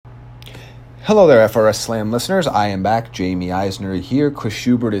Hello there, FRS Slam listeners. I am back. Jamie Eisner here. Chris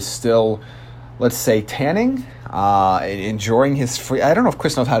Schubert is still, let's say, tanning, enjoying his free. I don't know if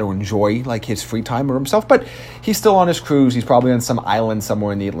Chris knows how to enjoy his free time or himself, but he's still on his cruise. He's probably on some island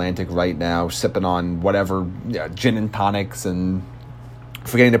somewhere in the Atlantic right now, sipping on whatever gin and tonics and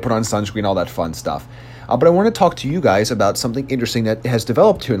forgetting to put on sunscreen, all that fun stuff. But I want to talk to you guys about something interesting that has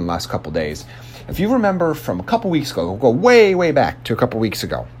developed here in the last couple days. If you remember from a couple weeks ago, we'll go way, way back to a couple weeks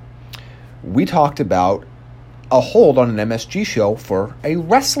ago. We talked about a hold on an MSG show for a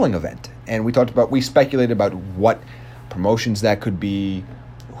wrestling event. And we speculated about what promotions that could be,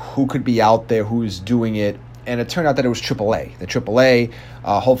 who could be out there, who's doing it. And it turned out that it was AAA. The AAA,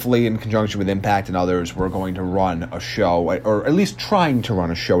 hopefully in conjunction with Impact and others, were going to run a show, or at least trying to run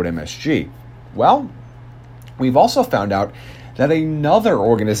a show at MSG. Well, we've also found out that another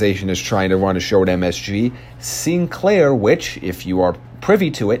organization is trying to run a show at MSG, Sinclair, which, if you are privy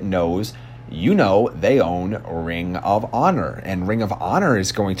to it, knows they own Ring of Honor, and Ring of Honor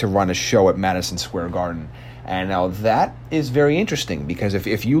is going to run a show at Madison Square Garden. And now that is very interesting, because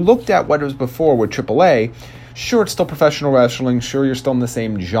if you looked at what it was before with AAA, sure, it's still professional wrestling, sure, you're still in the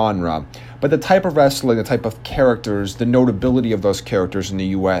same genre, but the type of wrestling, the type of characters, the notability of those characters in the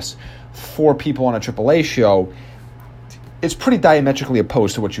U.S. for people on a AAA show is pretty diametrically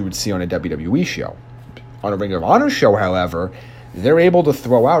opposed to what you would see on a WWE show. On a Ring of Honor show, however, they're able to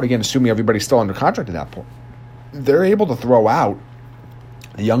throw out, again, assuming everybody's still under contract at that point, they're able to throw out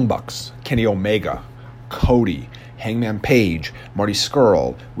the Young Bucks, Kenny Omega, Cody, Hangman Page, Marty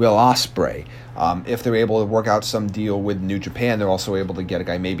Scurll, Will Ospreay. If they're able to work out some deal with New Japan, they're also able to get a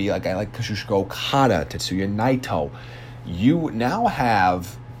guy like Kazuchika Okada, Tetsuya Naito. You now have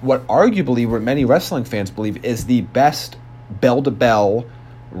what arguably, what many wrestling fans believe, is the best bell-to-bell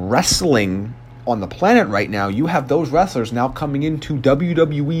wrestling on the planet right now. You have those wrestlers now coming into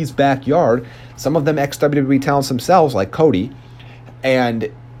WWE's backyard, some of them ex-WWE talents themselves, like Cody,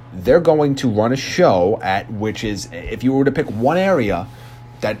 and they're going to run a show at which is, if you were to pick one area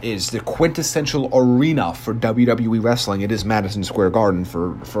that is the quintessential arena for WWE wrestling, it is Madison Square Garden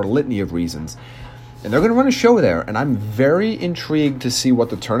for a litany of reasons. And they're going to run a show there, and I'm very intrigued to see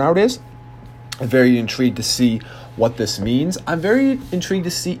what the turnout is. I'm very intrigued to see what this means. I'm very intrigued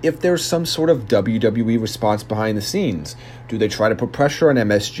to see if there's some sort of WWE response behind the scenes. Do they try to put pressure on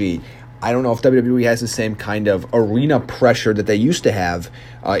MSG? I don't know if WWE has the same kind of arena pressure that they used to have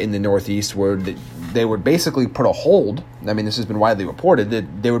in the Northeast, where they would basically put a hold. I mean, this has been widely reported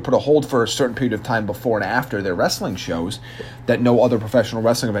that they would put a hold for a certain period of time before and after their wrestling shows, that no other professional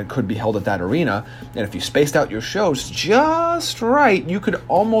wrestling event could be held at that arena. And if you spaced out your shows just right, you could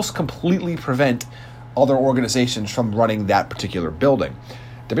almost completely prevent other organizations from running that particular building.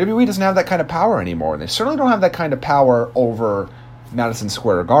 WWE doesn't have that kind of power anymore, and they certainly don't have that kind of power over Madison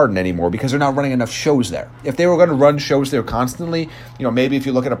Square Garden anymore, because they're not running enough shows there. If they were going to run shows there constantly, maybe if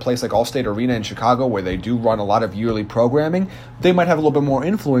you look at a place like Allstate Arena in Chicago, where they do run a lot of yearly programming, they might have a little bit more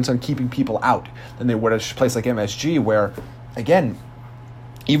influence on keeping people out than they would at a place like MSG, where, again,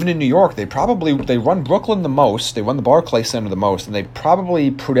 even in New York, they run Brooklyn the most, they run the Barclays Center the most,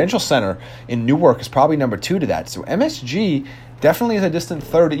 and Prudential Center in Newark is probably number 2 to that. So MSG definitely is a distant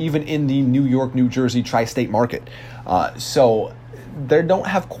third, even in the New York, New Jersey tri-state market. So they don't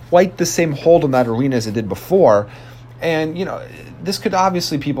have quite the same hold on that arena as it did before. And, this could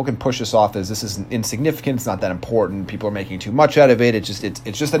obviously, people can push this off as this is insignificant, it's not that important, people are making too much out of it, it's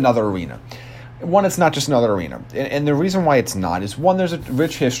just another arena. One, it's not just another arena. And the reason why it's not is, one, there's a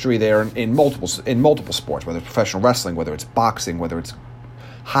rich history there in multiple sports, whether it's professional wrestling, whether it's boxing, whether it's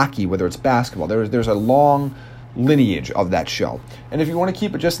hockey, whether it's basketball. There's a long lineage of that show. And if you want to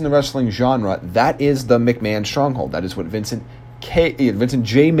keep it just in the wrestling genre, that is the McMahon stronghold. That is what Vincent J.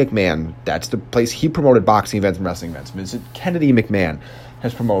 McMahon, that's the place he promoted boxing events and wrestling events. Vincent Kennedy McMahon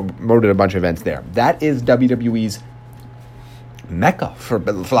has promoted a bunch of events there. That is WWE's mecca, for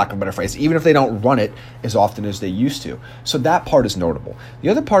lack of a better phrase, even if they don't run it as often as they used to. So that part is notable. The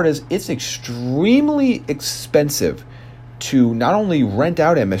other part is, it's extremely expensive to not only rent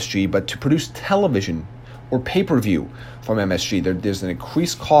out MSG, but to produce television or pay-per-view from MSG. There's an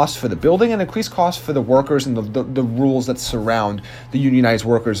increased cost for the building and increased cost for the workers and the rules that surround the unionized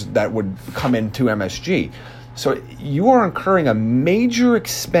workers that would come into MSG. So you are incurring a major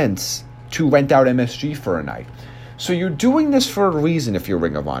expense to rent out MSG for a night. So you're doing this for a reason if you're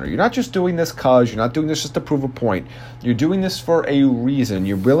Ring of Honor. You're not just doing this you're not doing this just to prove a point. You're doing this for a reason.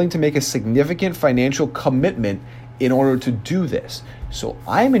 You're willing to make a significant financial commitment in order to do this. So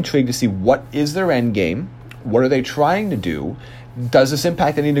I'm intrigued to see, what is their end game? What are they trying to do? Does this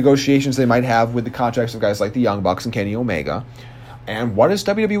impact any negotiations they might have with the contracts of guys like the Young Bucks and Kenny Omega? And what does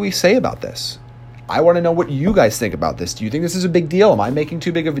WWE say about this? I want to know what you guys think about this. Do you think this is a big deal? Am I making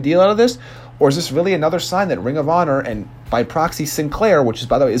too big of a deal out of this? Or is this really another sign that Ring of Honor, and by proxy Sinclair, which is,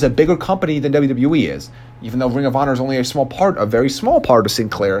 by the way, is a bigger company than WWE is, even though Ring of Honor is only a very small part of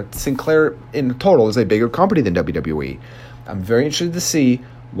Sinclair. Sinclair in total is a bigger company than WWE. I'm very interested to see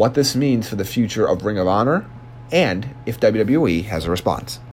what this means for the future of Ring of Honor and if WWE has a response.